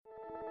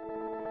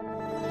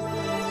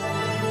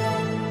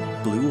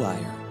Blue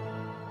Wire.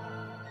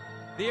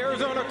 The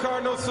Arizona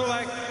Cardinals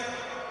select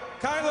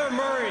Kyler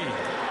Murray.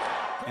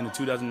 And the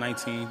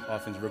 2019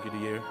 Offensive Rookie of the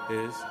Year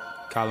is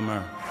Kyler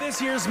Murray.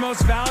 This year's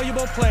most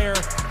valuable player,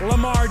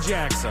 Lamar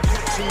Jackson.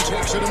 He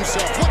takes it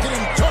himself. Look at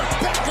him dart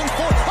back and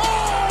forth.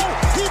 Oh!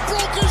 He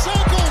broke his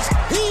ankles.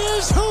 He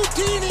is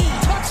Houdini.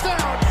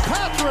 Touchdown.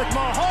 Patrick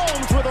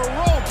Mahomes with a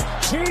rope.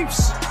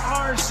 Chiefs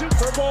are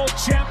Super Bowl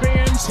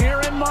champions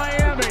here in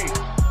Miami.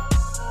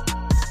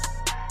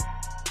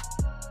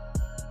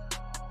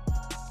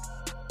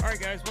 All right,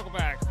 guys, welcome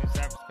back to the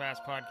Establish the Pass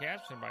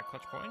podcast presented by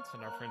Clutch Points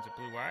and our friends at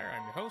Blue Wire.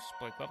 I'm your host,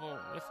 Blake Lovell.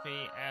 With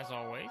me, as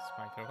always,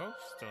 my co-host,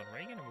 Dylan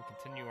Reagan, and we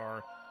continue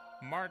our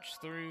march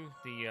through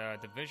the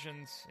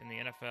divisions in the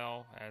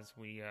NFL as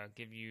we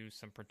give you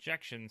some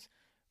projections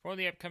for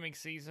the upcoming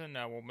season.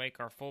 We'll make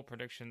our full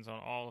predictions on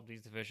all of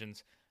these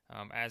divisions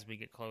as we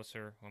get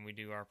closer when we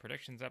do our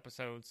predictions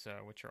episodes,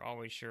 which are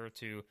always sure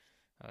to,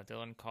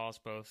 Dylan, cause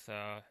both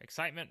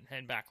excitement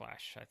and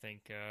backlash, I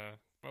think,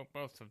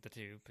 both of the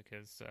two,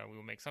 because we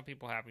will make some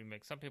people happy,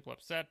 make some people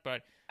upset,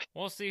 but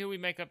we'll see who we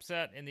make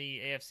upset in the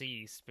AFC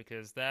East,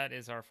 because that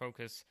is our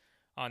focus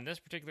on this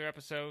particular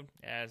episode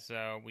as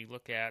we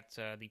look at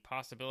the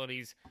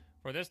possibilities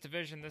for this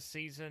division this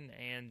season.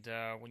 And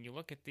when you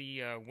look at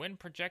the win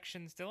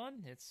projections,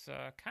 Dylan, it's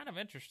kind of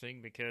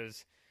interesting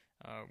because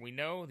we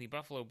know the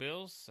Buffalo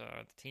Bills,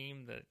 the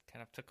team that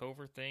kind of took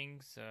over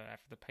things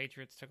after the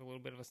Patriots took a little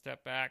bit of a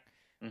step back.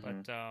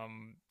 Mm-hmm. But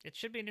it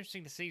should be an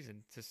interesting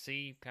season to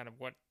see kind of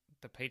what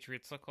the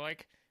Patriots look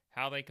like,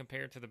 how they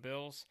compare to the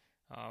Bills.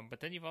 But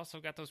then you've also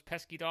got those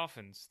pesky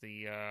Dolphins,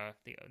 the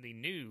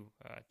new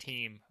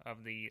team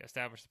of the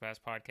Establish the Pass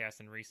podcast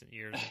in recent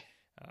years.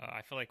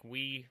 I feel like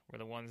we were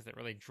the ones that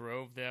really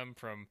drove them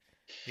from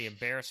the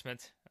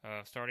embarrassment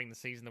of starting the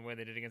season the way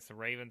they did against the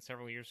Ravens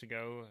several years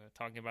ago,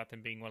 talking about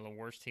them being one of the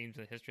worst teams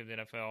in the history of the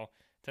NFL,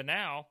 to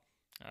now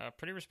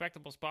pretty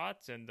respectable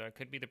spots and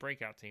could be the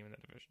breakout team in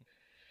that division.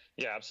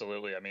 Yeah,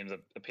 absolutely. I mean,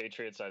 the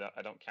Patriots, I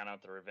don't count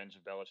out the revenge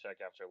of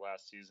Belichick after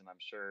last season. I'm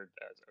sure,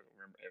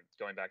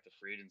 going back to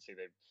free agency,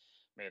 they've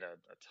made a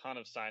ton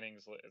of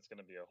signings. It's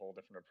going to be a whole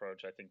different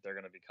approach. I think they're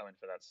going to be coming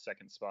for that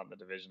second spot in the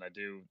division. I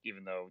do,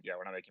 even though,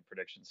 we're not making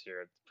predictions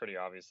here. It's pretty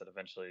obvious that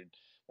eventually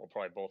we'll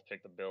probably both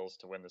pick the Bills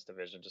to win this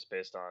division just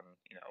based on,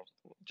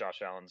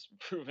 Josh Allen's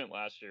improvement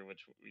last year,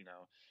 which,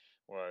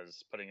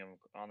 was putting him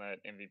on that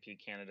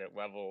MVP candidate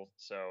level.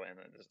 So, and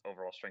the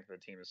overall strength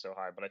of the team is so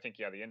high. But I think,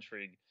 the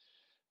intrigue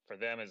for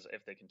them is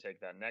if they can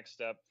take that next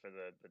step. For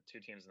the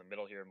two teams in the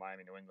middle here,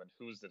 Miami, New England,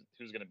 who's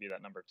going to be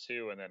that number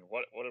two, and then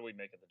what do we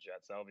make of the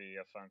Jets? That'll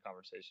be a fun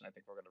conversation. I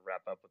think we're going to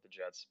wrap up with the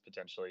Jets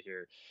potentially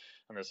here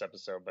on this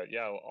episode. But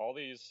all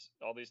these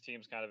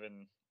teams kind of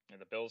in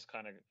the Bills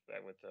kind of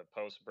with the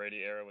post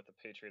Brady era with the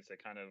Patriots,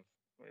 it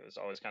was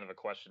always kind of a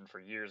question for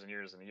years and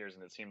years and years,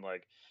 and it seemed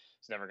like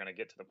it's never going to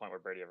get to the point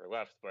where Brady ever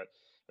left. But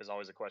there's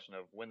always a question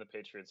of when the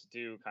Patriots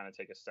do kind of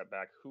take a step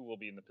back, who will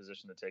be in the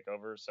position to take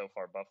over. So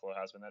far, Buffalo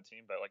has been that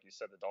team, but like you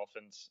said, the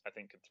Dolphins I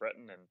think could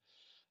threaten. And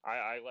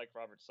I like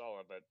Robert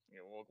Saleh, but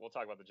we'll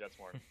talk about the Jets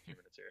more in a few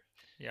minutes here.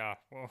 Yeah,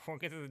 well,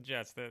 we'll get to the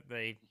Jets.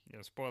 They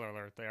spoiler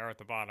alert, they are at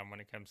the bottom when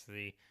it comes to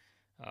the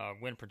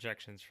win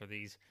projections for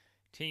these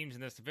teams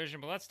in this division.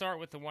 But let's start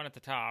with the one at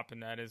the top,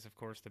 and that is, of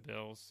course, the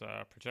Bills.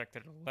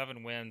 Projected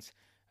 11 wins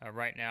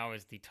right now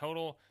is the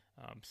total.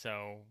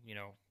 So,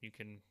 you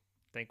can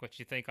think what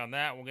you think on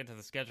that. We'll get to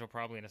the schedule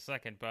probably in a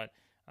second, but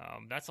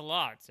that's a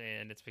lot,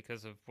 and it's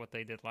because of what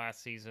they did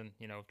last season,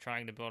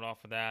 trying to build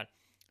off of that,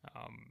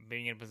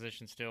 being in a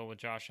position still with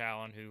Josh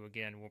Allen, who,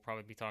 again, we'll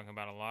probably be talking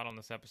about a lot on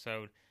this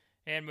episode,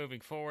 and moving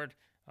forward.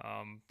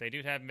 They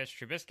do have Mitch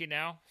Trubisky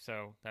now,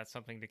 so that's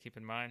something to keep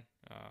in mind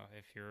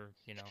if you're,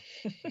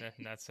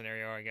 in that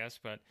scenario, I guess.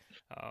 But,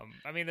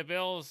 the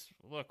Bills,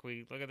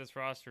 we look at this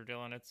roster,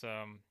 Dylan,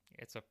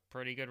 it's a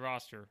pretty good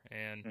roster,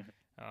 and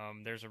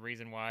there's a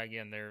reason why,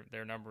 again,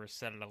 their number is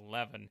set at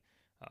 11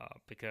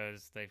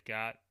 because they've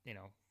got,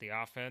 the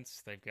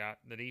offense, they've got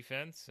the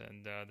defense,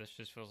 and this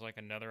just feels like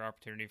another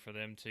opportunity for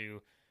them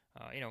to,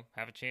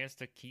 have a chance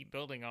to keep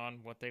building on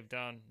what they've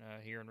done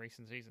here in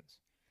recent seasons.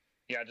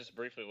 Yeah, just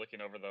briefly looking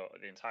over the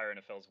entire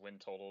NFL's win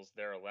totals,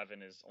 their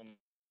 11 is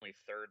only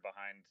third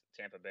behind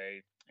Tampa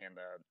Bay and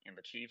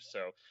the Chiefs.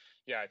 So,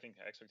 I think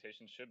the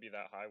expectations should be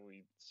that high.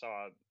 We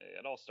saw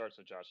it all starts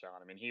with Josh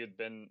Allen. I mean, he had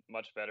been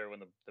much better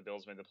when the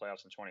Bills made the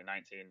playoffs in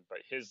 2019,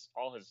 but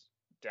all his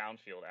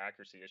downfield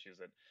accuracy issues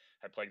that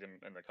had plagued him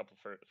in the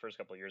first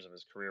couple of years of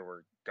his career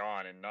were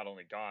gone, and not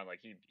only gone,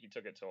 like he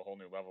took it to a whole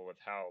new level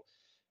with how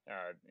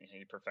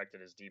he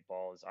perfected his deep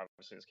ball.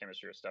 Obviously his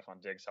chemistry with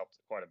Stephon Diggs helped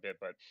quite a bit,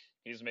 but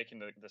he's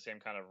making the same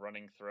kind of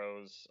running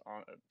throws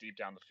deep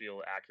down the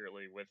field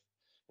accurately with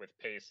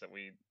pace that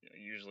we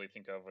usually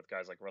think of with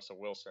guys like Russell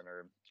Wilson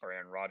or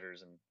Aaron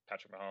Rodgers and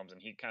Patrick Mahomes.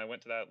 And he kind of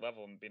went to that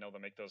level and being able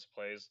to make those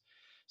plays.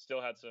 Still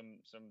had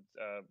some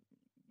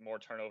more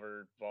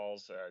turnover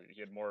balls. He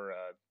had more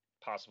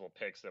possible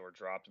picks that were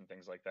dropped and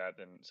things like that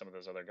than some of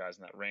those other guys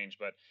in that range.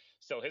 But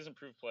still, his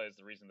improved play is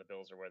the reason the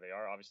Bills are where they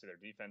are. Obviously,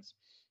 their defense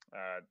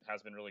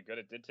has been really good.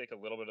 It did take a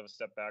little bit of a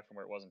step back from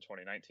where it was in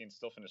 2019.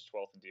 Still finished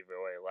 12th in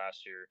DVOA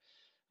last year.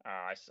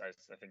 I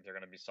think they're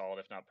going to be solid,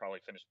 if not probably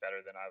finish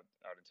better than I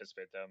would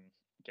anticipate them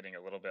getting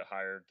a little bit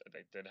higher.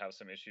 They did have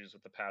some issues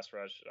with the pass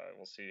rush.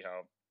 We'll see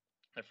how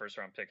their first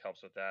round pick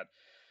helps with that.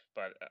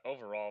 But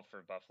overall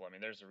for Buffalo, I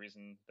mean, there's a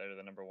reason they're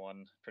the number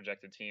one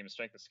projected team.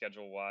 Strength of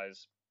schedule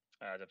wise,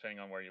 depending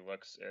on where you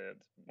look,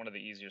 one of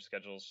the easier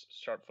schedules.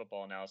 Sharp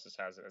Football Analysis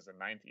has it as the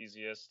 9th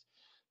easiest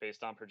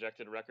based on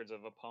projected records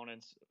of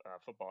opponents.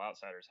 Football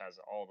Outsiders has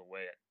it all the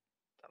way at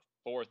the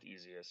 4th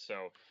easiest.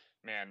 So,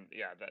 man,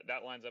 yeah,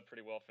 that lines up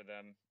pretty well for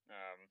them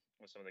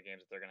with some of the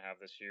games that they're going to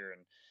have this year.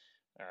 And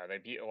they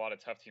beat a lot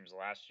of tough teams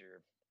last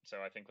year. So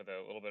I think with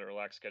a little bit of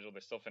relaxed schedule, they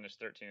still finished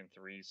 13-3,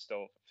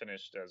 still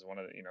finished as one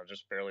of the,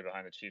 just barely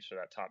behind the Chiefs for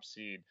that top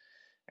seed.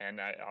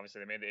 And obviously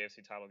they made the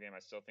AFC title game.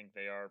 I still think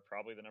they are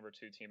probably the number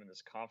 2 team in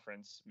this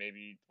conference.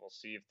 Maybe we'll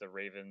see if the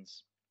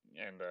Ravens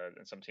and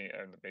some team,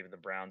 and maybe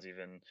the Browns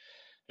even.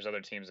 There's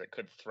other teams that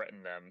could threaten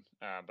them.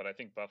 But I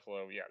think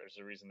Buffalo, yeah, there's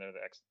a reason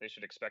they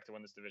should expect to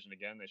win this division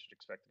again. They should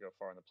expect to go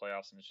far in the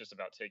playoffs. And it's just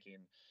about taking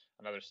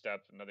another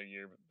step, another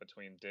year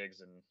between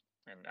Diggs and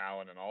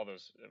Allen and all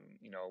those,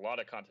 a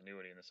lot of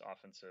continuity in this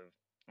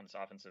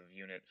offensive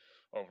unit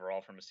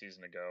overall from a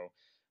season ago.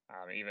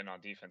 Even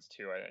on defense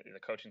too, the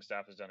coaching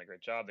staff has done a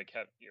great job. It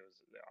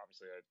was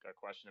obviously a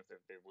question if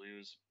they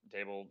lose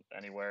Dable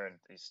anywhere, and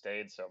he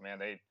stayed. So man,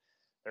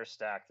 they're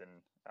stacked,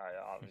 and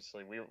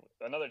obviously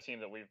another team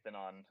that we've been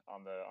on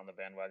the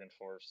bandwagon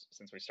for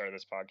since we started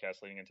this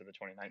podcast leading into the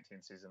 2019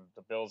 season.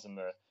 The Bills and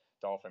the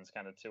Dolphins,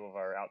 kind of two of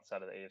our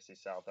outside of the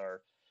AFC South, are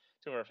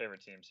two of our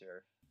favorite teams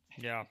here.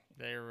 Yeah,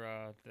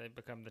 they've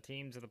become the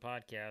teams of the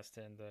podcast,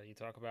 and you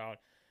talk about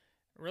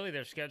really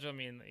their schedule. I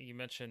mean, you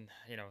mentioned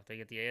they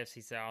get the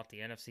AFC South, the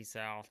NFC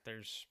South.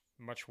 There's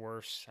much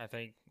worse, I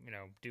think,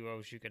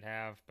 duos you could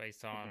have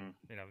based on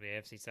the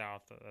AFC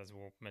South, as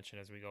we'll mention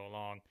as we go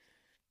along.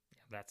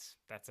 That's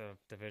a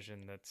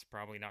division that's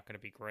probably not going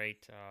to be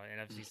great.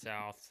 NFC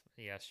South,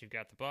 yes, you've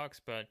got the Bucs,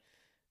 but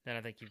then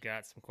I think you've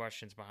got some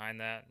questions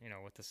behind that.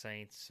 With the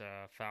Saints,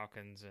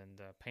 Falcons,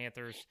 and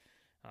Panthers.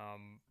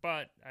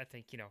 But I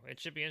think, it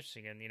should be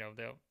interesting. And,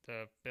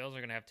 the Bills are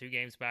going to have 2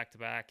 games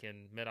back-to-back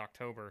in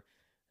mid-October.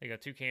 They go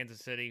to Kansas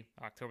City,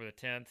 October the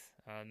 10th,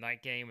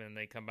 night game, and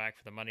they come back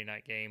for the Monday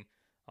night game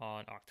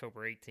on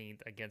October 18th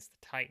against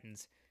the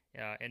Titans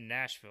in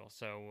Nashville.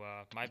 So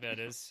my bet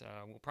is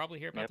we'll probably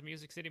hear about the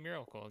Music City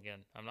Miracle again.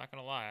 I'm not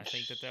going to lie. I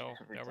think that they'll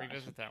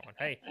revisit that one.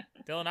 Hey,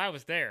 Dylan, I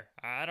was there.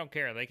 I don't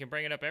care. They can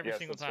bring it up every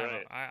single time.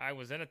 Right. I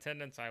was in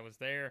attendance. I was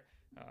there.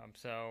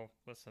 So,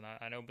 listen,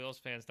 I know Bills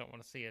fans don't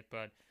want to see it,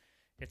 but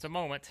it's a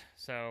moment.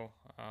 So,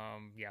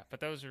 but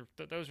those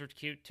are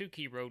cute 2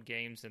 key road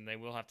games, and they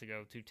will have to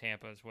go to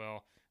Tampa as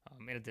well,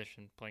 in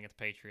addition, playing at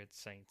the Patriots,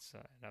 Saints,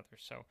 and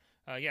others. So,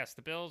 yes,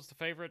 the Bills, the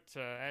favorite,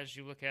 as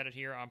you look at it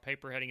here on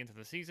paper heading into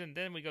the season.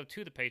 Then we go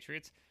to the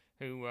Patriots,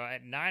 who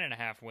at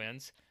 9.5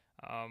 wins.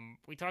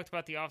 We talked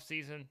about the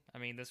offseason. I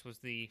mean, this was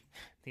the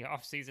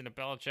offseason of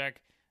Belichick,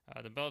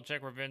 the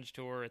Belichick Revenge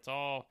Tour. It's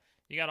all...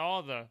 You got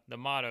all the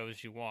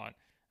mottos you want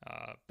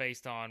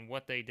based on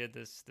what they did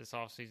this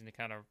offseason to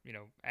kind of,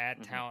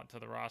 add talent to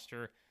the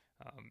roster.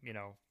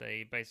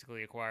 They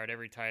basically acquired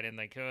every tight end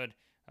they could,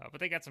 but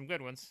they got some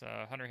good ones.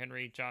 Hunter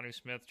Henry, Jonnu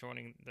Smith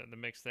joining the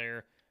mix there.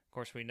 Of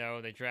course, we know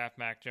they draft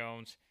Mac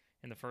Jones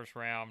in the first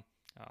round.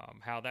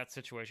 How that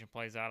situation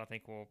plays out, I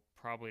think, will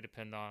probably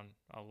depend on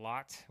a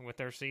lot with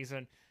their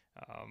season.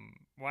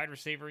 Wide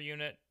receiver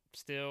unit,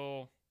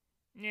 still,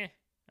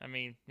 I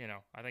mean,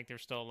 I think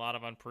there's still a lot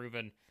of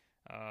unproven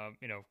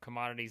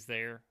commodities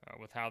there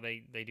with how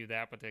they do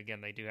that. But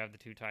again, they do have the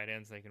 2 tight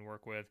ends they can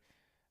work with.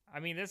 I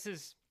mean,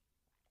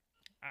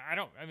 I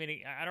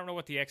don't know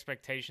what the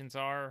expectations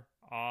are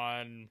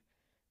on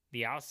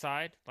the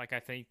outside. Like, I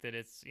think that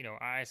it's,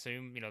 I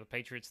assume, the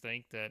Patriots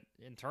think that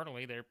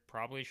internally they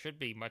probably should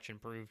be much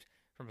improved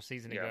from a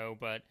season ago.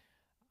 But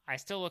I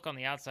still look on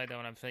the outside, though,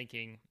 and I'm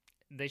thinking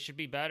they should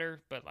be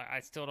better. But I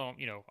still don't,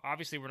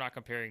 obviously we're not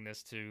comparing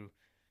this to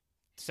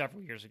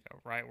several years ago,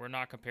 right? We're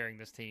not comparing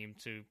this team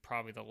to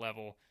probably the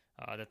level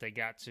that they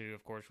got to,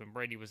 of course, when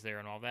Brady was there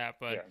and all that.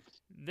 But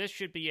this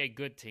should be a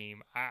good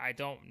team. I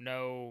don't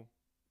know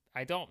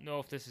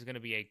if this is going to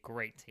be a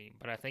great team,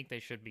 but I think they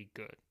should be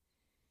good.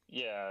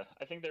 Yeah,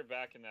 I think they're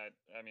back in that.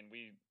 I mean,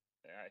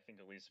 I think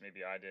at least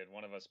maybe I did.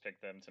 One of us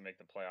picked them to make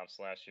the playoffs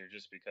last year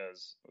just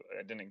because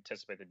I didn't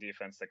anticipate the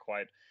defense to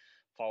quite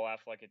fall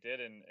off like it did,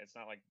 and it's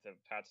not like the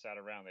Pats sat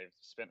around. They've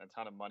spent a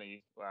ton of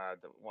money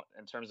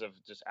in terms of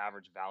just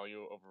average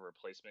value over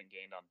replacement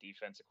gained on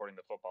defense, according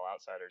to Football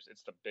Outsiders.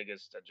 It's the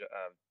biggest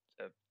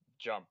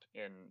jump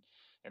in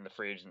the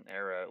free agent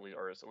era,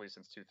 or at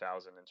least since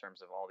 2000, in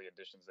terms of all the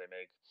additions they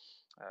make.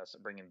 So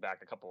bringing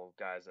back a couple of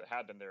guys that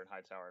had been there in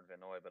Hightower and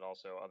Van Noy, but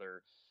also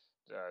other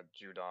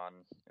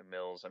Judon and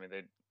Mills. I mean,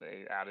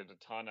 they added a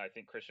ton. I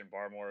think Christian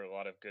Barmore, a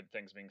lot of good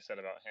things being said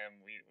about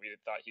him. We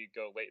thought he'd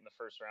go late in the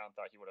first round,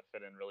 thought he would have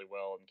fit in really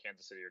well in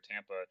Kansas City or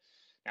Tampa.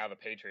 Now the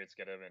Patriots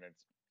get him, and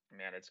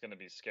it's going to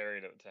be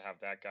scary to have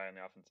that guy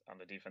on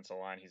the defensive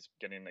line. He's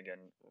getting,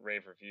 again,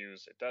 rave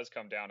reviews. It does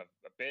come down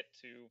a bit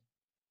to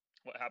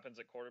what happens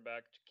at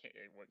quarterback.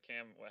 What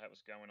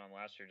was going on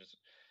last year just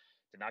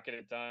did not get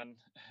it done.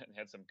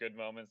 Had some good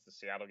moments. The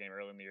Seattle game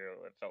early in the year,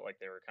 it felt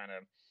like they were kind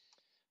of,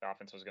 the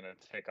offense was going to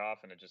take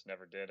off, and it just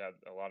never did. Had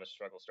a lot of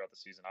struggles throughout the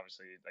season.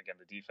 Obviously, again,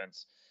 the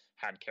defense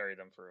had carried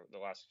them for the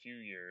last few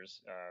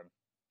years.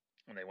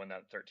 When they won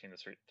that 13-3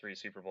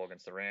 Super Bowl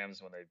against the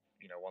Rams, when they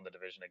won the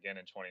division again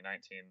in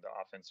 2019, the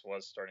offense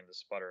was starting to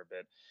sputter a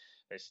bit.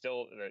 They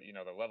still,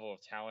 the level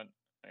of talent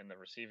in the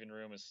receiving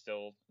room is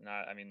still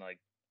not. I mean, like,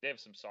 they have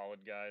some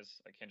solid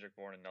guys. Like Kendrick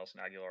Bourne and Nelson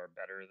Aguilar are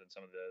better than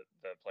some of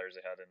the players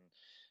they had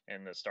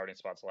in the starting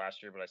spots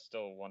last year. But I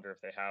still wonder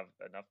if they have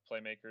enough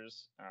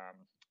playmakers.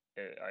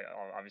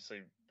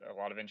 Obviously, a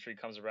lot of intrigue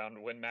comes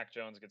around when Mac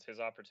Jones gets his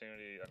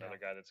opportunity. Another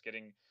guy that's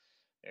getting,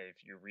 if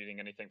you're reading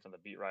anything from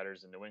the beat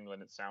writers in New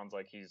England, it sounds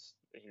like he's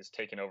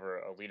taken over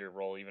a leader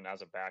role even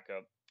as a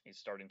backup. He's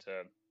starting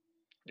to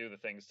do the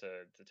things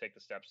to take the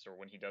steps, or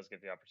when he does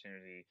get the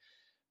opportunity,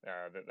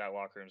 that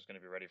locker room is going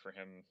to be ready for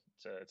him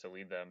to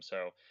lead them.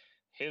 So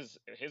his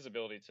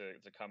ability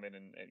to come in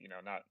and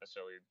not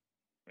necessarily,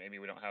 maybe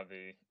we don't have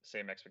the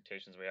same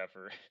expectations we have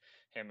for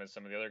him as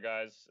some of the other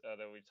guys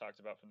that we've talked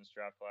about from this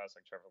draft class,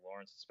 like Trevor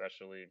Lawrence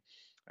especially.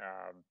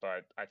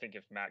 But I think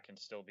if Matt can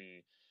still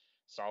be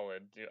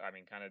solid,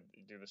 kind of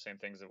do the same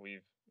things that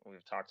we've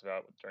talked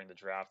about during the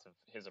draft of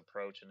his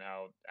approach and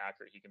how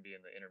accurate he can be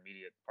in the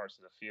intermediate parts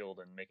of the field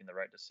and making the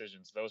right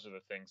decisions. Those are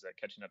the things that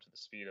catching up to the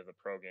speed of the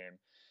pro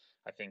game,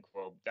 I think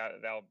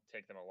that'll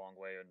take them a long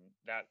way. And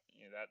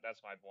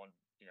that's my one,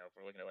 if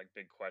we're looking at like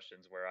big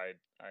questions where I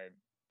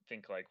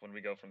think like when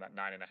we go from that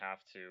 9.5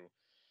 to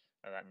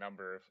that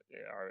number,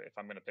 if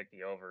I'm going to pick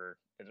the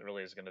over, it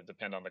really is going to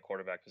depend on the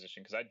quarterback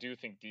position. Because I do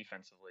think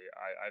defensively,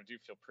 I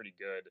do feel pretty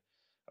good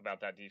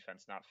about that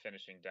defense not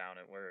finishing down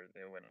at where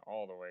they went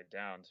all the way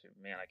down to,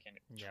 man, I can't,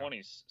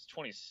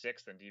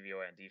 26th in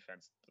DVOA on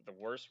defense, the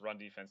worst run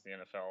defense in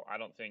the NFL.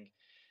 I don't think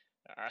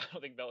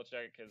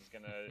Belichick is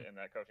gonna, and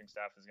that coaching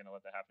staff is gonna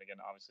let that happen again.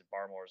 Obviously,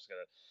 Barmore is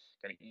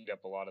gonna eat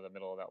up a lot of the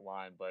middle of that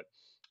line, but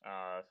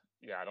I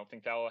don't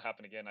think that will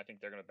happen again. I think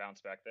they're gonna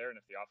bounce back there, and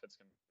if the offense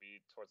can be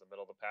towards the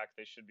middle of the pack,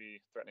 they should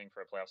be threatening for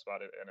a playoff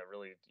spot in a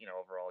really,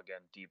 overall,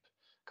 again, deep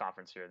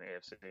conference here in the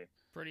AFC.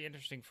 Pretty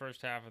interesting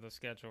first half of the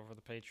schedule for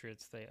the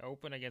Patriots. They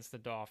open against the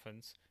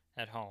Dolphins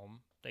at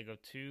home. They go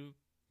to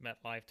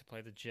MetLife to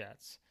play the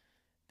Jets.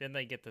 Then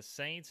they get the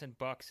Saints and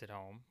Bucks at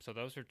home. So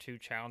those are two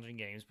challenging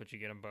games, but you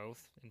get them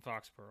both in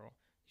Foxborough.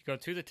 You go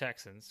to the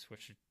Texans,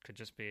 which could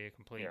just be a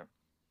complete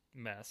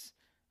mess.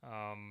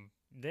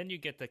 Then you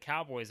get the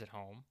Cowboys at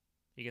home.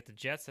 You get the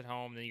Jets at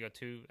home. Then you go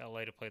to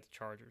LA to play the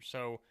Chargers.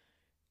 So,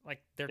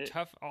 like, they're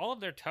tough. All of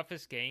their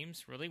toughest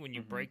games, really, when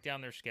you break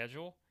down their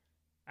schedule,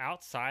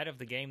 outside of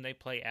the game they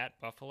play at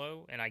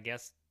Buffalo, and I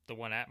guess the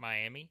one at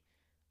Miami,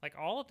 like,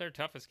 all of their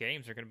toughest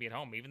games are going to be at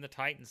home. Even the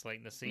Titans late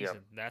in the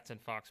season, that's in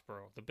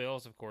Foxborough. The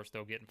Bills, of course,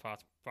 they'll get in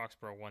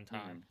Foxborough one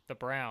time. The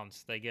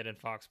Browns, they get in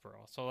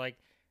Foxborough. So, like,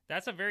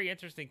 that's a very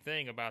interesting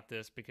thing about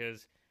this,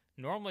 because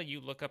normally you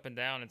look up and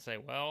down and say,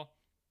 well,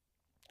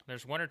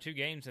 there's one or two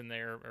games in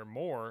there or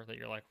more that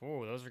you're like,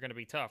 whoa, those are going to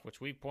be tough, which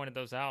we've pointed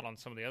those out on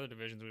some of the other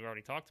divisions we've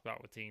already talked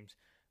about with teams.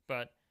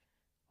 But,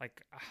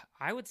 like,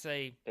 I would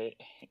say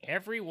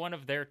every one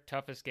of their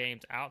toughest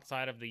games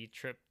outside of the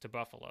trip to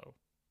Buffalo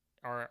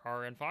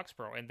are in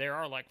Foxborough, and there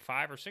are like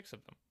 5 or 6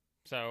 of them.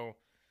 So,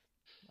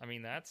 I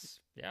mean, that's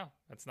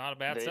not a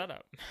bad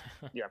setup.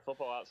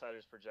 Football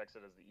Outsiders projects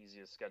it as the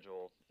easiest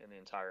schedule in the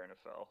entire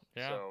NFL.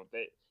 Yeah. So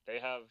they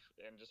have,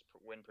 and just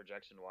win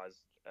projection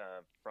wise,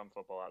 from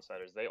Football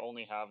Outsiders, they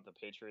only have the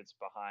Patriots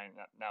behind.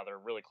 Now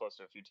they're really close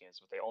to a few teams,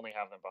 but they only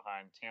have them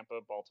behind Tampa,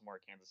 Baltimore,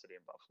 Kansas City,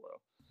 and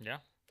Buffalo. Yeah.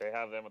 They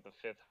have them with the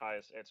 5th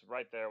highest. It's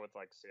right there with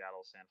like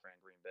Seattle, San Fran,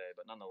 Green Bay.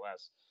 But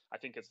nonetheless, I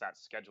think it's that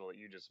schedule that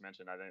you just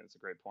mentioned. I think it's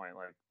a great point.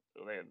 Like,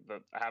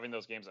 having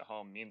those games at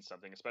home means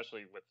something,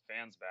 especially with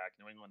fans back.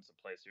 New England's a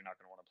place you're not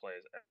going to want to play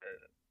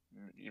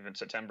even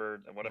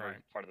September,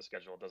 whatever part of the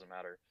schedule. It doesn't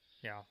matter.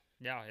 Yeah.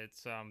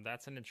 It's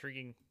that's an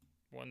intriguing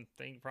one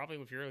thing. Probably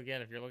if you're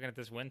looking at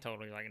this win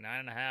total, you're like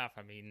 9.5.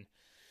 I mean,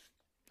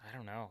 I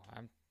don't know.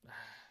 I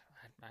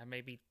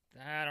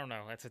don't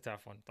know. That's a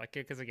tough one. Like,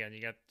 because again,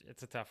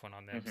 it's a tough one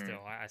on them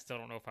still. I still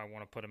don't know if I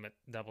want to put them at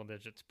double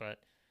digits, but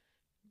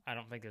I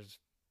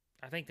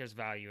think there's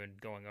value in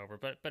going over,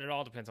 but it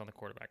all depends on the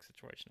quarterback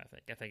situation.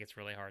 I think it's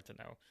really hard to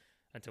know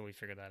until we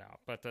figure that out.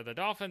 But the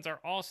Dolphins are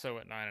also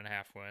at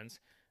 9.5 wins,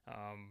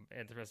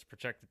 and there's a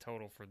projected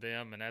total for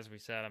them. And as we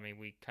said, I mean,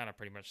 we kind of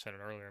pretty much said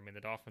it earlier. I mean,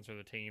 the Dolphins are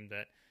the team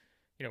that,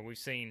 we've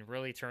seen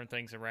really turn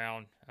things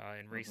around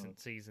in recent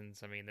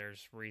seasons. I mean,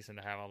 there's reason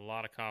to have a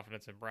lot of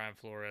confidence in Brian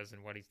Flores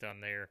and what he's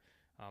done there.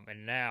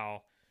 And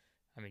now,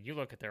 I mean, you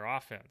look at their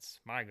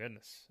offense, my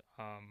goodness.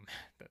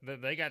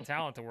 They got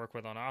talent to work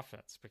with on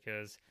offense,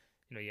 because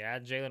you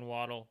add Jalen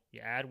Waddle,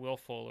 you add Will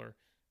Fuller,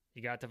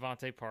 you got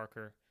Devontae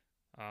Parker.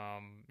 I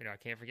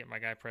can't forget my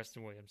guy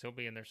Preston Williams. He'll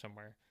be in there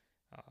somewhere.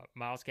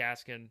 Myles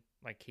Gaskin,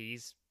 like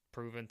he's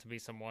proven to be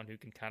someone who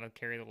can kind of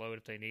carry the load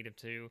if they need him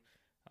to.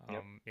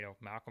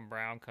 Malcolm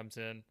Brown comes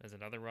in as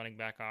another running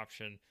back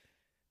option.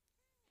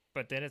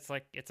 But then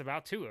it's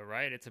about Tua,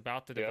 right? It's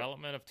about the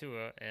development of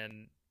Tua.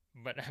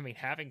 But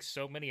having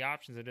so many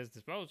options at his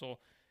disposal,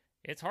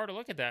 it's hard to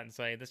look at that and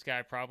say this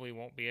guy probably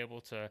won't be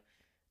able to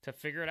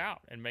figure it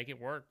out and make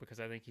it work, because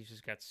I think he's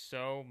just got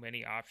so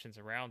many options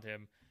around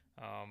him.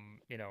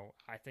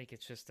 I think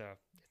it's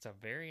a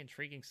very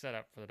intriguing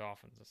setup for the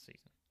Dolphins this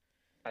season.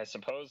 I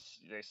suppose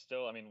they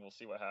still, we'll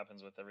see what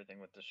happens with everything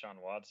with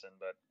Deshaun Watson,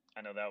 but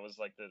I know that was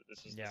like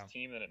this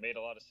team that it made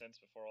a lot of sense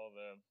before all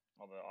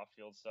the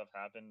off-field stuff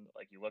happened.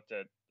 Like you looked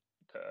at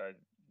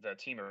the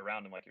team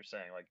around him, like you're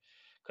saying, like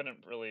couldn't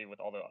really, with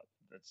all the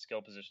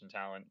skill position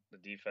talent, the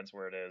defense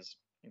where it is,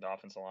 the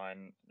offensive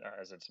line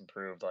as it's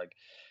improved, like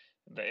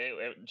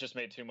it just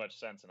made too much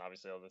sense. And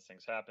obviously all those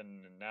things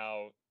happen. And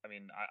now,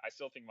 I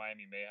still think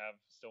Miami may have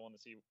still want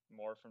to see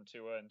more from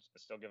Tua and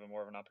still give him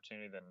more of an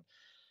opportunity than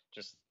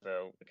just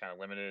the kind of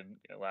limited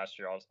last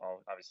year.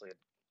 Obviously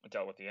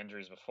dealt with the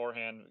injuries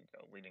beforehand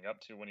leading up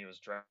to when he was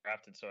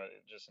drafted. So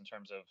just in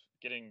terms of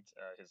getting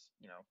his,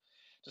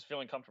 just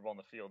feeling comfortable on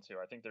the field too.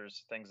 I think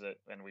there's things that,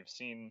 and we've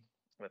seen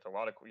with a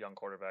lot of young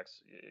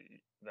quarterbacks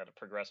that have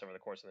progressed over the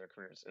course of their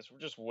careers, it's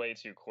just way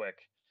too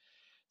quick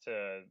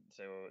to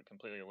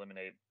completely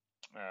eliminate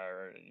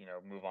or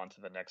move on to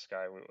the next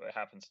guy. It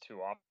happens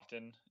too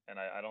often, and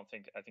I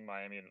think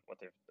Miami and what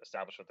they've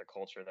established with the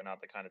culture, they're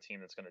not the kind of team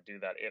that's going to do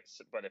that.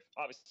 But if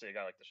obviously a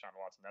guy like Deshaun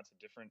Watson, that's a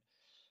different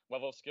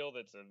level of skill,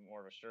 that's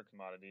more of a sure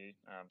commodity.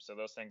 So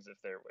those things, if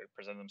they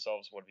present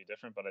themselves, would be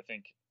different. But I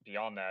think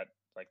beyond that,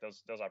 like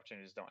those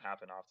opportunities don't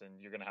happen often.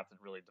 You're going to have to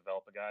really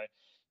develop a guy,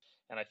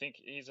 and I think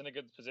he's in a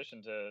good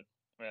position to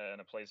in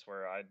a place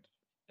where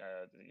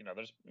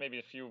there's maybe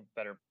a few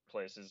better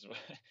places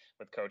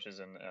with coaches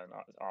and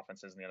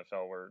offenses in the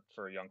NFL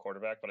for a young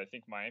quarterback. But I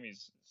think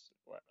Miami's,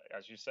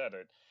 as you said,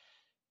 it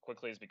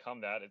quickly has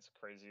become that. It's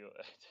crazy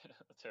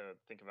to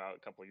think about a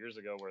couple of years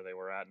ago where they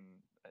were at and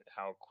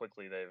how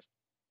quickly they've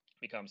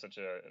become such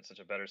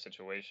a better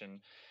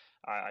situation.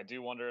 I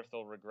do wonder if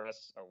they'll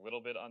regress a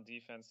little bit on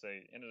defense.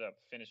 They ended up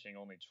finishing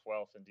only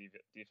 12th in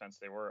defense.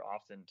 They were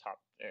often top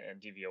in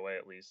DVOA,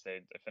 at least.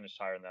 They finished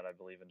higher than that, I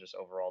believe, in just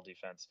overall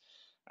defense.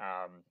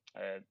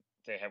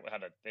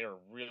 They were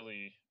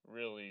really,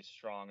 really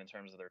strong in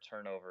terms of their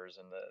turnovers,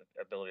 and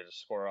the ability to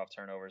score off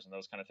turnovers and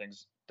those kind of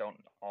things don't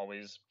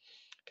always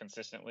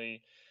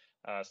consistently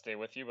stay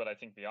with you. But I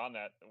think beyond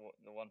that,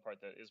 the one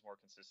part that is more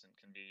consistent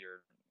can be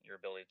your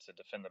ability to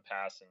defend the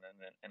pass. And then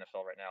the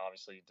NFL right now,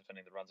 obviously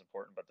defending the run's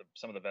important, but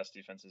some of the best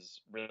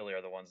defenses really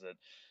are the ones that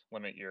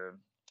limit your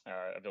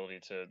ability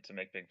to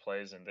make big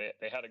plays. And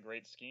they had a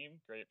great scheme,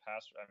 great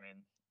pass.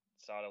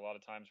 Saw it a lot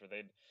of times where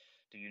they'd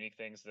do unique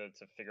things to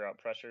figure out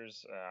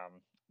pressures.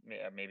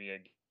 Maybe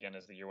again,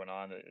 as the year went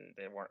on,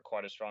 they weren't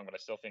quite as strong, but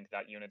I still think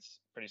that unit's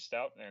pretty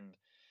stout. And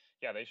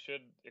yeah, they should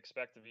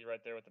expect to be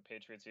right there with the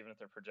Patriots, even if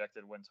their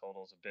projected win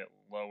total is a bit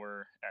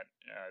lower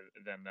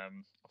than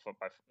them.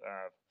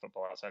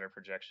 Football Outsider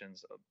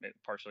projections,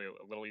 partially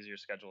a little easier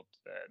schedule,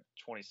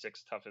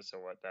 26th toughest,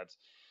 so that's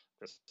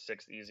the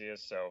 6th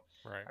easiest. So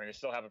right. They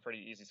still have a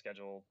pretty easy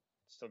schedule.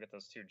 Still get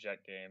those 2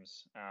 Jet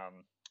games,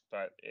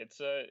 but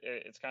it's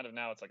kind of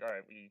now it's like, all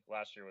right,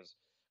 last year was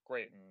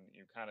great, and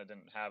you kind of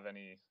didn't have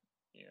any,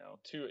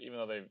 even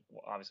though they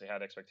obviously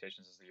had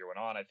expectations as the year went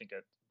on. I think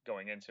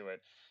going into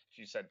it, if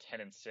you said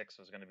 10-6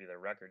 was going to be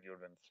their record, you would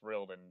have been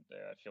thrilled. And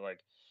I feel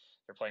like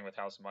they're playing with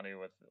house money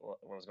with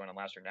what was going on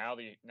last year. Now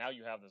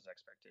you have those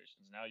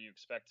expectations. Now you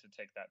expect to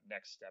take that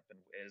next step. And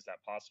is that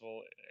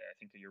possible? I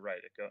think that you're right.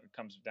 It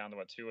comes down to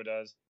what Tua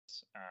does,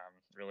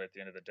 really at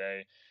the end of the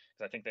day,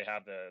 because I think they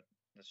have the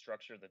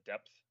structure, the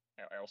depth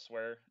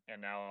elsewhere.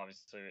 And now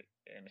obviously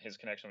in his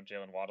connection with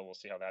Jalen Waddle, we'll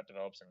see how that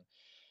develops.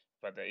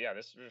 But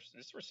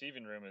this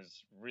receiving room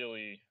is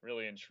really,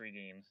 really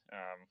intriguing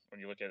when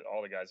you look at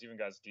all the guys, even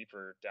guys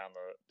deeper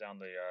down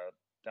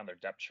their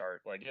depth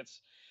chart. Like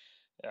it's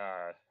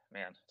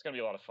gonna be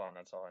a lot of fun.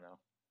 That's all I know.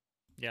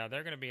 Yeah,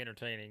 they're gonna be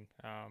entertaining.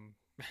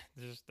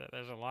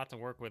 There's a lot to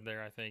work with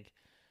there, I think,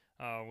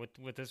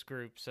 with this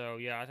group. So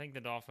yeah, I think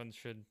the Dolphins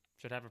should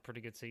have a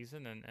pretty good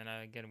season. And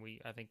again,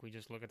 I think we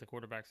just look at the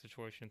quarterback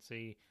situation and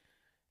see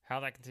how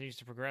that continues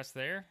to progress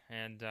there,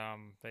 and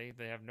they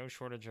have no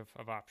shortage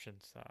of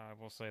options. I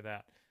will say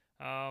that.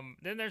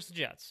 Then there's the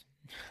Jets,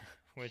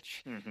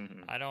 which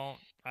I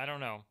don't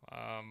know.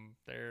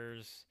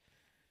 There's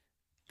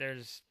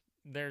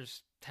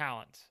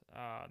talent.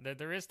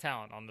 There is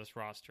talent on this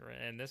roster,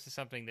 and this is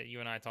something that you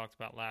and I talked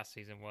about last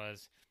season.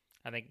 Was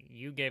I think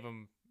you gave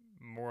them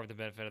more of the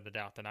benefit of the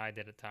doubt than I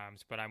did at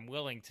times, but I'm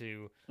willing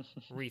to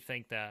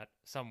rethink that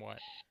somewhat.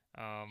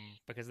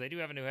 Because they do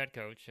have a new head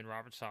coach in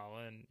Robert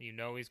Saleh, and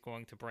he's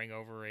going to bring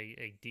over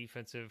a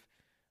defensive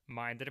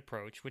minded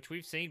approach, which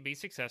we've seen be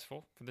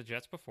successful for the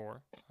Jets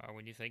before.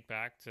 When you think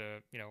back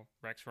to,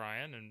 Rex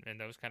Ryan and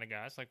those kind of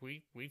guys, like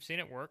we've seen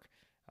it work.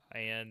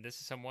 And this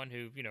is someone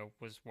who,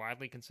 was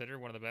widely considered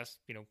one of the best,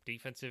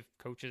 defensive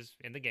coaches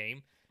in the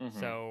game. Mm-hmm.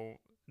 So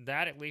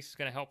that at least is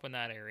going to help in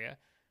that area.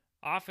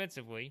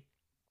 Offensively,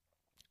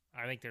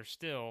 I think there's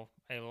still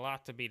a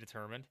lot to be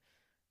determined.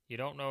 You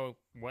don't know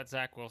what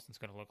Zach Wilson's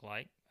going to look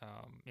like.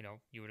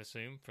 You would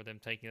assume for them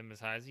taking him as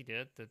high as he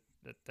did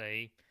that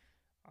they're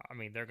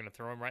going to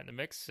throw him right in the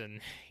mix,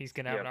 and he's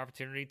going to have an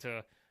opportunity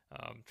to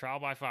trial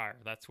by fire.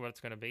 That's what it's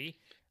going to be.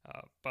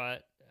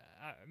 But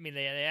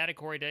they added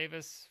Corey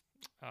Davis.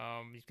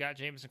 You've got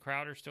Jamison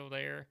Crowder still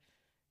there.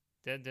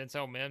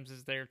 Denzel Mims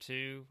is there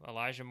too.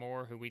 Elijah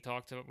Moore, who we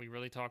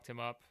really talked him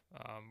up.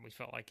 We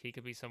felt like he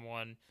could be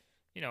someone,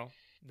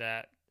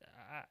 that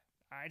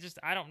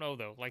I don't know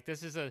though. Like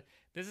this is a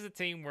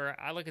team where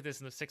I look at this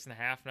in the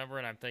 6.5 number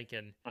and I'm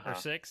thinking or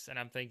 6, and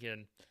I'm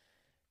thinking,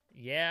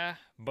 yeah,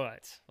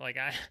 but like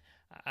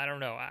I don't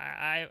know.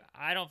 I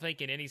don't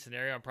think in any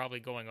scenario I'm probably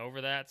going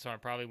over that, so I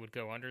probably would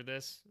go under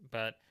this,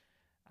 but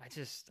I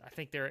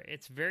think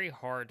it's very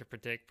hard to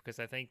predict because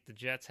I think the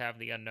Jets have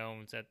the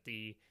unknowns at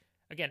the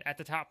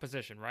top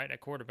position, right,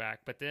 at quarterback.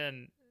 But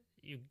then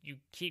you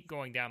keep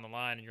going down the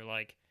line and you're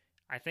like,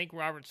 I think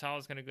Robert Saleh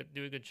is going to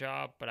do a good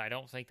job, but I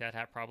don't think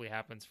that probably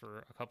happens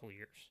for a couple of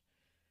years.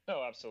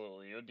 No,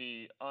 absolutely. It would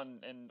be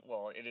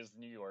it is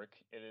New York.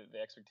 The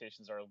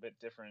expectations are a bit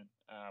different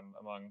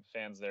among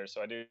fans there.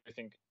 So I do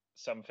think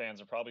some fans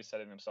are probably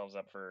setting themselves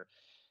up for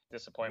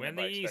disappointment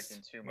by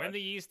expecting too much. Win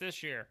the East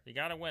this year. You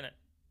got to win it.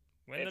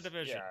 Win the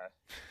division.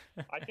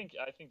 Yeah. I think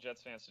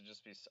Jets fans should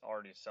just be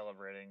already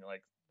celebrating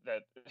like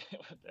that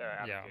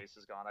Adam Gase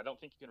is gone. I don't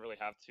think you can really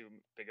have too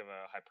big of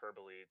a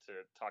hyperbole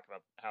to talk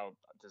about how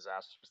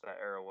disastrous that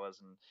era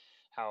was and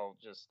how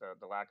just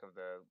the lack of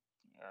the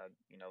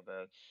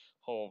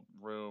whole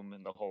room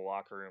and the whole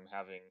locker room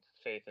having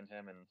faith in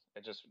him, and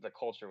the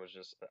culture was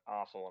just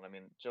awful. And I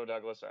mean, Joe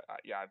Douglas,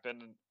 I've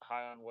been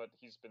high on what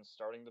he's been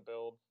starting to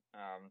build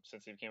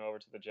since he came over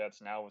to the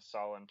Jets. Now with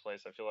Saleh in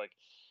place, I feel like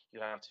you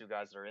have two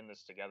guys that are in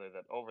this together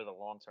that over the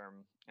long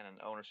term, and an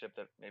ownership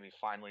that maybe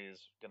finally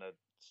is going to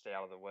stay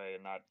out of the way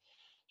and not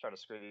try to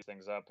screw these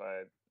things up.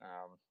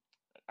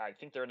 I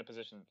think they're in a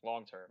position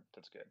long term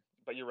that's good.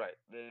 But you're right.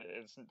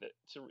 It's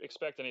to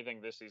expect anything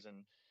this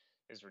season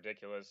is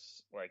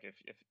ridiculous. Like if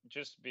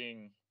just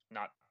being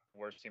not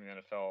worst team in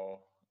the NFL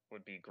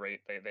would be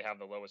great. They have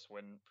the lowest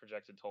win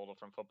projected total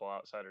from Football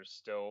Outsiders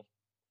still.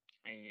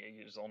 And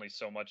there's only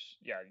so much.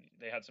 Yeah,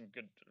 they had some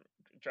good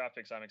draft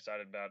picks I'm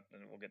excited about,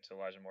 and we'll get to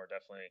Elijah Moore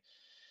definitely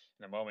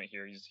in a moment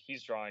here.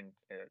 He's drawing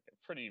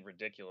pretty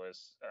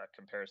ridiculous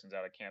comparisons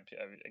out of camp.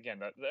 Again,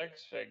 the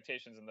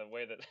expectations and the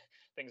way that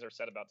things are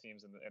said about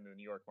teams in the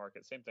New York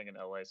market. Same thing in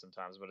LA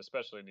sometimes, but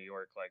especially in New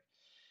York. Like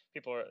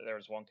there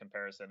was one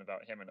comparison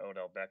about him and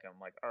Odell Beckham.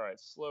 Like, all right,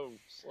 slow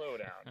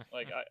down.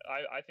 Like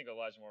I think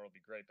Elijah Moore will be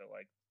great, but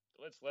like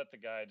let's let the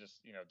guy just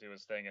do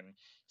his thing and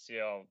see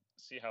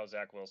how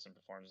Zach Wilson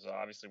performs. So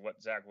obviously, what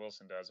Zach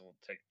Wilson does will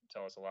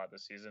tell us a lot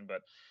this season.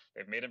 But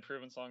they've made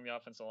improvements along the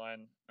offensive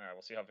line.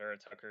 We'll see how Vera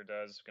Tucker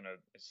does. Going to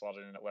slot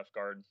it in at left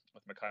guard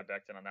with Mekhi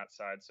Becton on that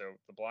side. So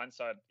the blind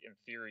side, in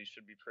theory,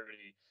 should be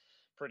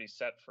pretty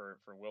set for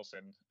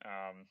Wilson.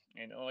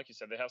 And like you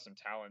said, they have some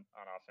talent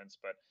on offense,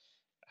 but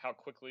how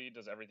quickly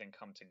does everything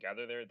come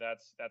together there?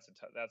 That's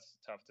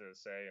tough to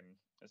say. And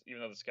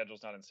even though the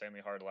schedule's not insanely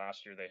hard,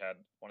 last year they had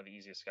one of the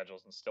easiest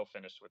schedules and still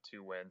finished with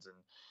 2 wins. And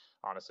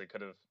honestly,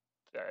 could have.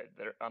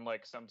 They're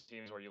unlike some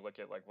teams where you look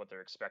at like what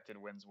their expected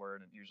wins were,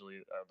 and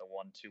usually the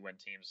 1-2 win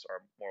teams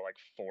are more like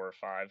 4 or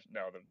 5.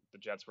 No, the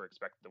Jets were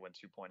expected to win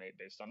 2.8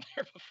 based on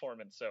their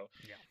performance, so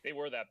they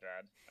were that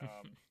bad.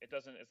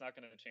 It's not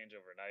going to change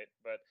overnight,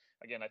 but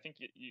again, I think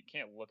you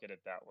can't look at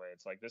it that way.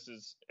 It's like this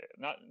is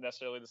not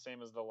necessarily the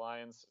same as the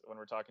Lions when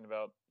we're talking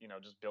about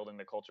just building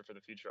the culture for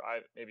the future.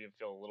 I maybe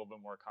feel a little bit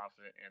more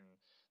confident in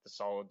the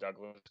Saleh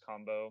Douglas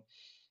combo,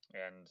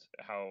 and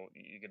how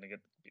you're going to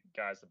get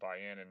guys to buy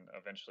in, and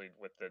eventually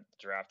with the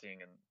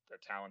drafting and the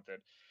talent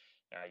that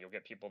you'll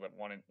get people that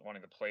wanting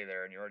to play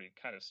there. And you already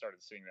kind of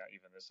started seeing that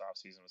even this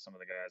offseason with some of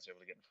the guys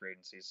able to get in free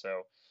agency.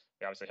 So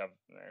they obviously have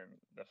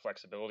the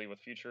flexibility with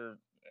future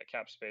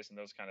cap space and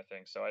those kind of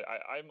things. So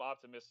I'm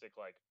optimistic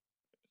like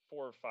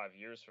 4 or 5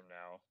 years from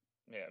now,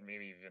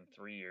 maybe even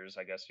 3 years.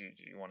 I guess you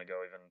want to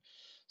go even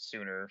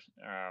sooner.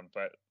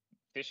 But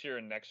this year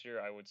and next year,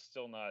 I would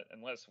still not,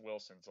 unless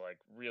Wilson's like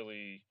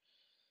really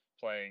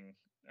playing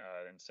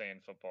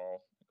insane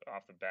football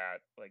off the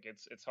bat. Like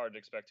it's hard to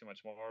expect too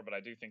much more, but I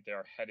do think they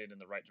are headed in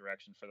the right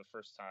direction for the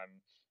first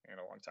time in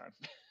a long time.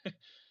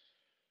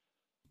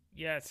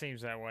 Yeah, it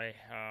seems that way.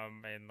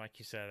 And like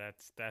you said,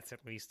 that's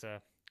at least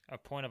a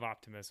point of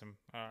optimism.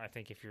 I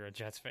think if you're a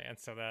Jets fan,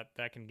 so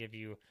that can give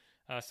you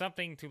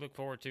something to look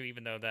forward to,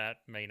 even though that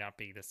may not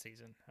be this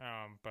season.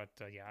 But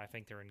I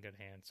think they're in good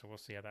hands. So we'll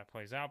see how that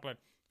plays out. But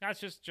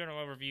that's just a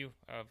general overview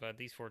of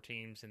these 4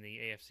 teams in the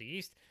AFC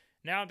East.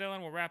 Now,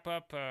 Dylan, we'll wrap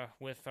up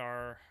with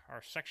our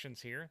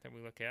sections here that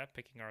we look at,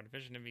 picking our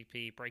division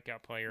MVP,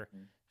 breakout player,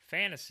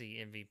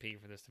 fantasy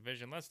MVP for this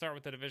division. Let's start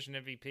with the division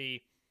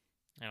MVP.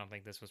 I don't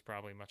think this was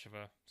probably much of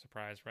a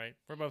surprise, right?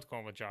 We're both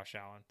going with Josh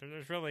Allen.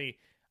 There's really,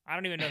 I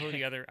don't even know who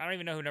I don't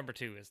even know who number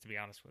 2 is, to be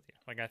honest with you.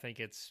 Like, I think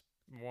it's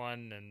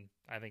 1, and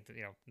I think that,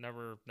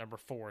 number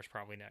 4 is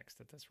probably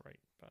next at this rate.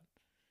 But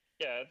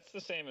yeah, it's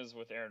the same as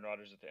with Aaron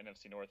Rodgers at the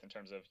NFC North in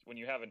terms of when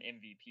you have an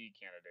MVP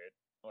candidate,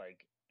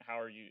 like, how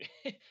are you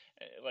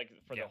like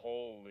for the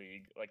whole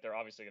league? Like, they're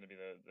obviously going to be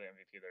the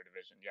MVP of their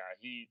division. Yeah,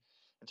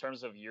 in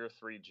terms of year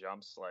 3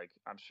 jumps, like,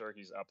 I'm sure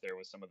he's up there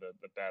with some of the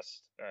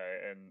best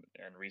in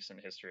recent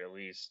history, at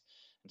least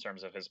in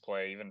terms of his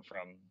play, even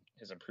from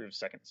his improved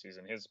second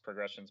season. His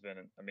progression's been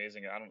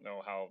amazing. I don't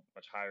know how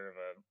much higher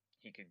of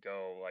he could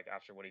go, like,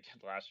 after what he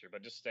did last year,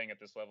 but just staying at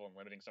this level and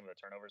limiting some of the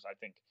turnovers, I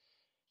think,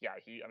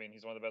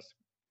 he's one of the best.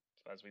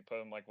 As we put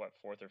him, like,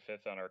 4th or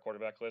 5th on our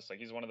quarterback list, like,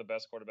 he's one of the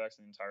best quarterbacks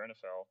in the entire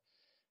NFL.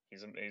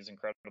 He's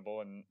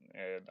incredible, and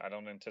I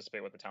don't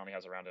anticipate with the talent he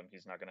has around him,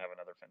 he's not going to have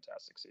another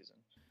fantastic season.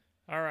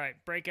 All right,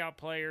 breakout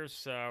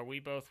players. We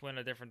both went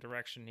a different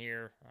direction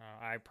here.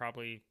 I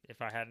probably, if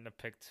I hadn't have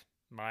picked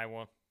my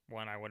one,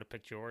 I would have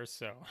picked yours,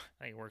 so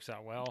I think it works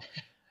out well.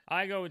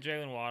 I go with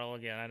Jalen Waddle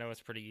again. I know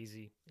it's a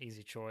pretty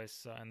easy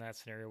choice in that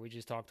scenario. We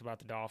just talked about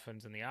the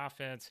Dolphins and the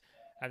offense.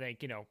 I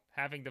think,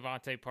 having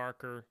Devontae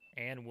Parker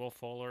and Will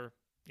Fuller,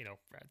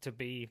 to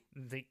be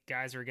the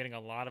guys who are getting a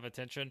lot of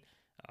attention,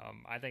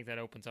 I think that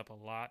opens up a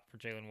lot for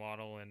Jalen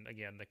Waddle. And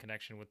again, the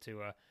connection with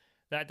Tua,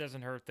 that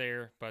doesn't hurt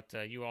there. But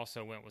you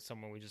also went with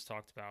someone we just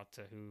talked about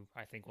who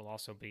I think will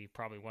also be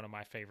probably one of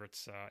my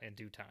favorites in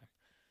due time.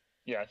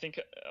 Yeah, I think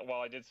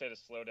while I did say to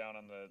slow down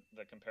on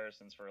the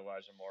comparisons for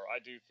Elijah Moore, I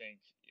do think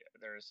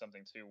there is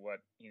something to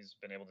what he's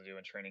been able to do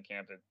in training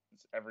camp.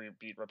 It's every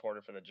beat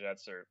reporter for the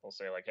Jets will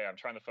say, like, hey, I'm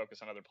trying to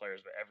focus on other players,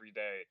 but every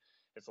day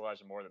it's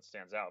Elijah Moore that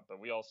stands out. But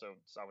we also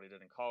saw what he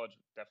did in college,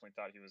 definitely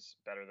thought he was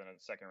better than a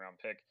second-round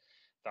pick.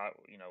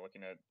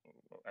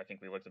 I think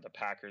we looked at the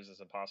Packers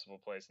as a possible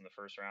place in the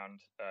first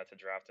round to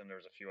draft him. There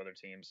was a few other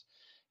teams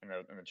in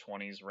the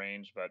 20s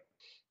range, but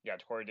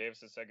yeah, Corey Davis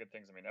has said good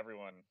things. I mean,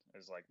 everyone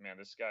is like, man,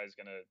 this guy's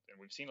gonna. And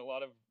we've seen a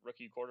lot of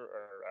rookie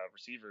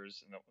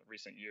receivers in the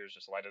recent years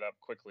just light it up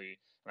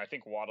quickly, and I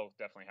think Waddle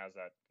definitely has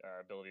that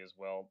ability as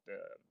well.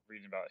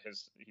 Reading about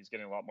he's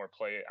getting a lot more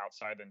play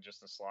outside than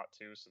just the slot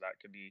too, so that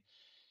could be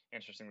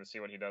interesting to see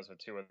what he does with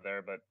Tua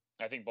there. But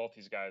I think both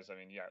these guys,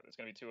 it's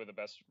going to be 2 of the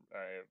best,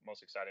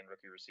 most exciting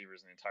rookie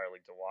receivers in the entire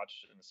league to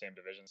watch in the same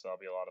division. So that'll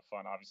be a lot of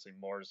fun. Obviously,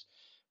 Moore's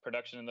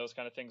production and those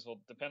kind of things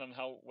will depend on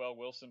how well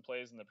Wilson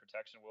plays and the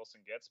protection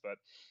Wilson gets. But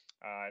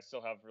I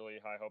still have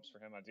really high hopes for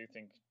him. I do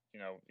think,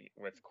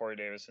 with Corey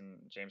Davis and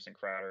Jameson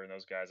Crowder and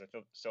those guys,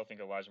 still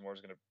think Elijah Moore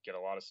is going to get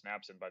a lot of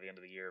snaps in by the end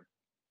of the year.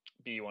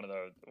 Be one of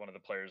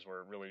the players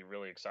we're really,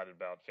 really excited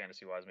about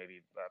fantasy wise, maybe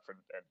for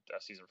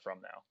a season from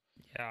now.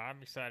 Yeah,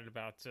 I'm excited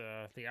about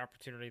the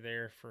opportunity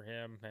there for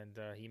him, and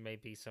he may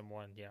be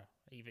someone,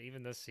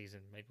 even this season,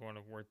 maybe one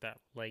of worth that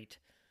late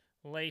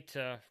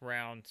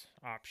round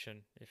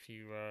option if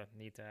you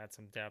need to add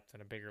some depth in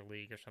a bigger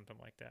league or something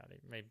like that.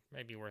 It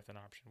may be worth an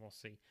option. We'll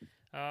see.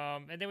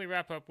 And then we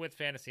wrap up with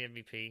fantasy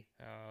MVP.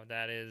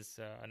 That is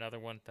another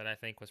one that I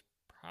think was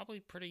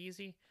probably pretty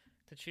easy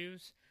to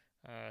choose.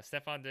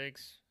 Stephon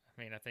Diggs.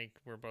 I think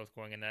we're both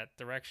going in that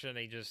direction.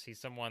 He's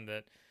someone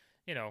that,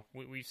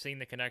 we've seen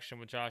the connection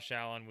with Josh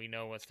Allen. We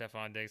know what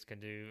Stephon Diggs can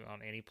do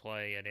on any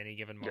play at any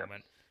given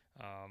moment.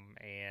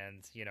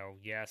 And,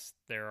 yes,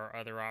 there are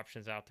other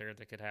options out there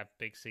that could have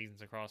big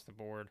seasons across the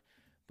board.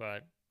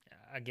 But,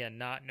 again,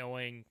 not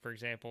knowing, for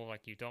example,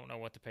 like, you don't know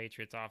what the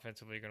Patriots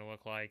offensively are going to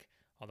look like,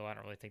 although I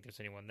don't really think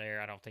there's anyone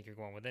there. I don't think you're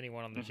going with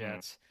anyone on the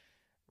Jets.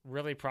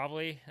 Really,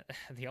 probably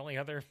the only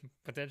other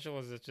potential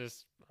is it's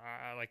just,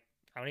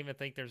 I don't even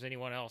think there's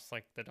anyone else.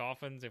 Like the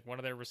Dolphins, if one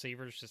of their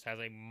receivers just has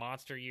a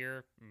monster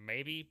year,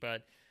 maybe.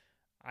 But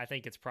I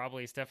think it's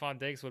probably Stephon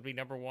Diggs would be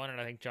number 1,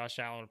 and I think Josh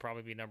Allen would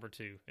probably be number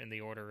 2 in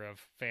the order of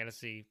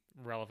fantasy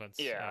relevance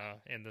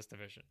in this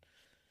division.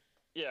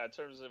 Yeah, in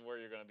terms of where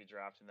you're going to be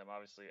drafting them,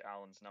 obviously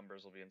Allen's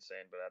numbers will be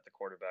insane, but at the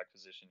quarterback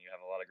position, you have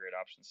a lot of great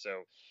options.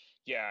 So,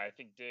 yeah, I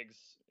think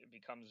Diggs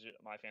becomes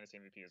my fantasy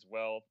MVP as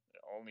well.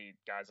 Only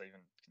guys I even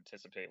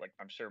anticipate, like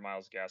I'm sure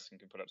Myles Gaskin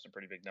can put up some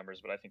pretty big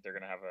numbers, but I think they're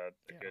going to have a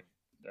good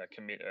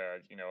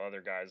other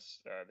guys.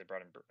 They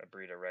brought in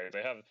Breida, right? They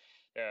have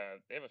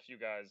a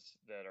few guys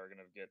that are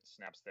going to get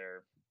snaps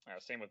there.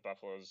 Same with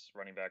Buffalo's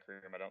running back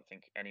room. I don't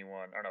think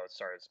anyone. Or no, it's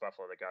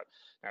Buffalo that got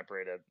Matt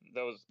Breida.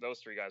 Those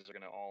 3 guys are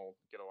going to all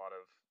get a lot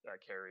of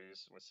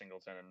carries with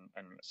Singleton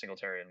and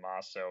Singletary and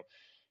Moss. So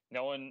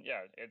no one,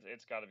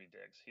 it's got to be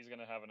Diggs. He's going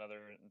to have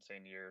another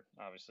insane year.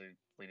 Obviously,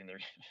 leading the.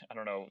 I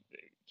don't know.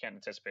 Can't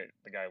anticipate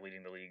the guy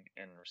leading the league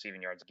in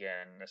receiving yards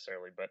again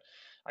necessarily, but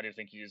I do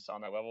think he's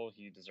on that level.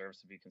 He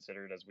deserves to be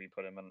considered as we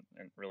put him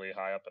in really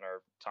high up in our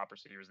top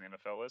receivers in the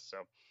NFL list.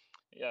 So,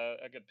 Yeah,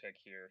 a good pick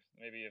here.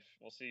 Maybe if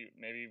we'll see,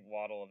 maybe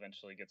Waddle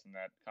eventually gets in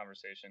that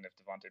conversation if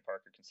Devontae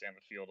Parker can stay on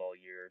the field all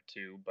year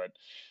too. But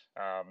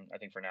I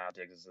think for now,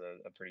 Diggs is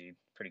a pretty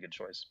good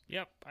choice.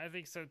 Yep, I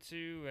think so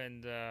too,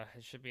 and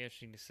it should be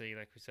interesting to see.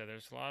 Like we said,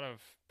 there's a lot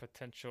of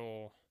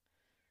potential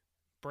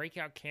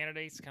breakout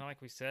candidates, kind of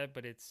like we said,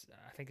 but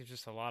I think there's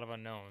just a lot of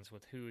unknowns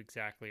with who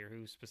exactly or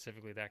who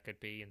specifically that could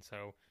be, and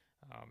so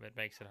it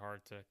makes it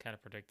hard to kind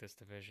of predict this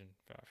division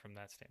from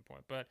that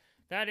standpoint. But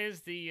that is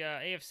the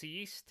AFC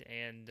East,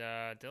 and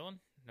Dylan,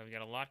 we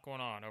got a lot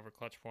going on over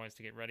Clutch Points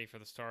to get ready for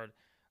the start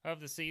of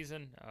the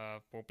season.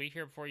 We'll be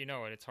here before you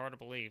know it. It's hard to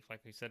believe,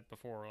 like we said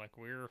before, like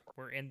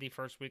we're in the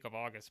first week of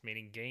August,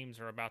 meaning games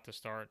are about to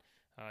start.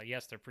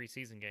 Yes, they're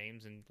preseason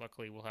games, and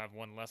luckily we'll have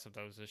one less of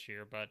those this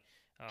year. But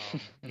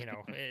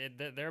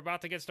they're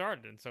about to get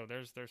started, and so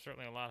there's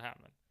certainly a lot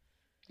happening.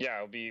 Yeah,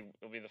 it'll be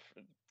the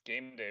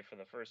game day for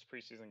the first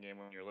preseason game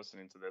when you're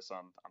listening to this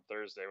on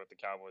Thursday with the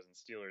Cowboys and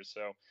Steelers.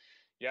 So,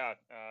 yeah,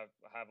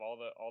 have all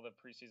the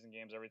preseason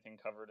games, everything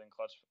covered in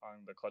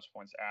on the Clutch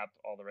Points app.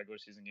 All the regular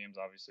season games,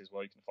 obviously, as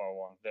well. You can follow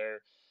along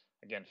there.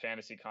 Again,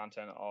 fantasy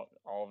content, all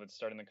of it's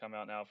starting to come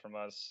out now from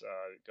us.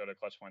 Go to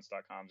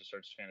clutchpoints.com to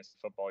search fantasy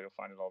football. You'll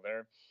find it all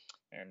there.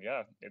 And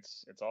yeah,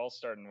 it's all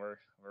starting.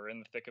 We're in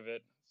the thick of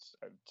it.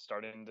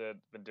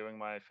 Been doing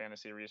my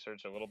fantasy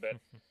research a little bit.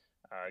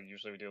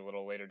 Usually we do a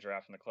little later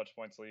draft in the Clutch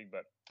Points League,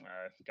 but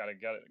gotta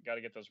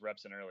get those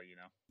reps in early,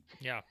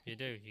 Yeah, you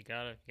do. You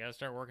gotta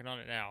start working on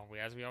it now.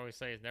 As we always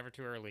say, it's never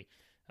too early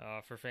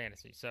for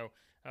fantasy. So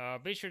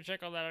be sure to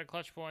check all that out at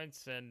Clutch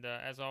Points, and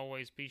as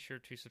always, be sure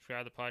to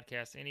subscribe to the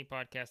podcast, any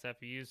podcast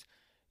app you use.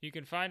 You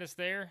can find us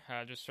there.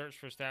 Just search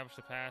for Establish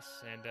the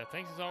Pass. And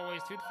thanks as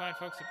always to the fine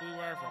folks at Blue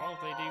Wire for all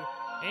that they do.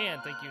 And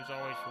thank you as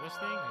always for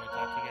listening. And we'll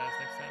talk to you guys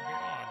next time here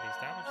on the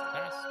Establish the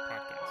Pass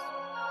podcast.